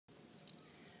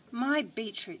My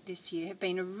beetroot this year have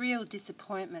been a real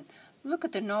disappointment. Look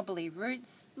at the knobbly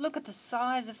roots, look at the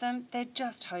size of them, they're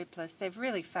just hopeless, they've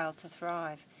really failed to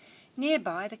thrive.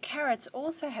 Nearby, the carrots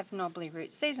also have knobbly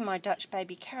roots. These are my Dutch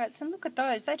baby carrots, and look at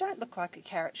those, they don't look like a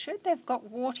carrot should, they've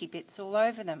got warty bits all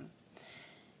over them.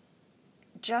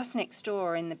 Just next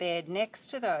door in the bed next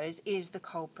to those is the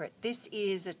culprit. This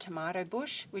is a tomato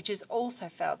bush which has also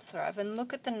failed to thrive, and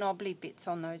look at the knobbly bits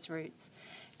on those roots.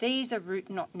 These are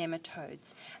root knot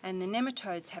nematodes, and the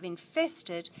nematodes have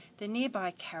infested the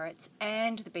nearby carrots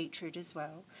and the beetroot as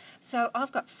well. So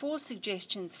I've got 4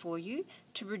 suggestions for you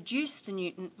to reduce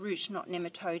the root knot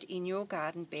nematode in your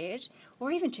garden bed, or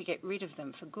even to get rid of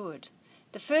them for good.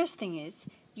 The first thing is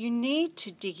you need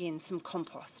to dig in some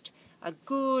compost, a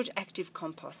good active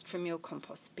compost from your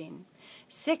compost bin.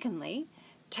 Secondly,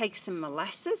 take some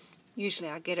molasses, usually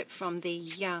I get it from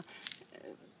the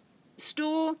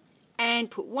store,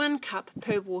 and put 1 cup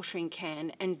per watering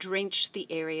can and drench the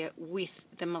area with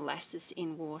the molasses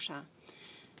in water.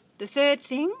 The third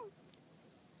thing,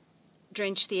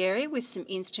 drench the area with some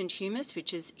instant humus,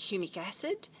 which is humic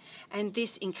acid, and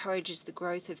this encourages the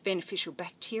growth of beneficial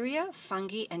bacteria,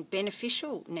 fungi and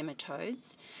beneficial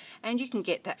nematodes, and you can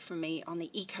get that from me on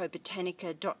the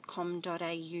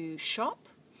ecobotanica.com.au shop.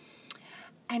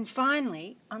 And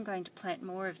finally, I'm going to plant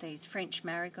more of these French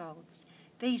marigolds.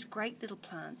 These great little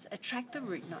plants attract the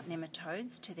root knot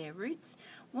nematodes to their roots.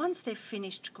 Once they've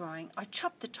finished growing, I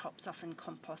chop the tops off and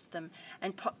compost them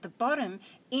and pot the bottom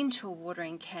into a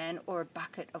watering can or a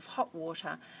bucket of hot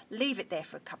water. Leave it there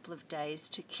for a couple of days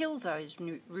to kill those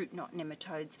root knot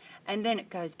nematodes, and then it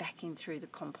goes back in through the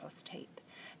compost heap.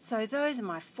 So those are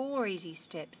my 4 easy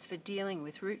steps for dealing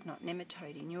with root knot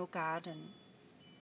nematode in your garden.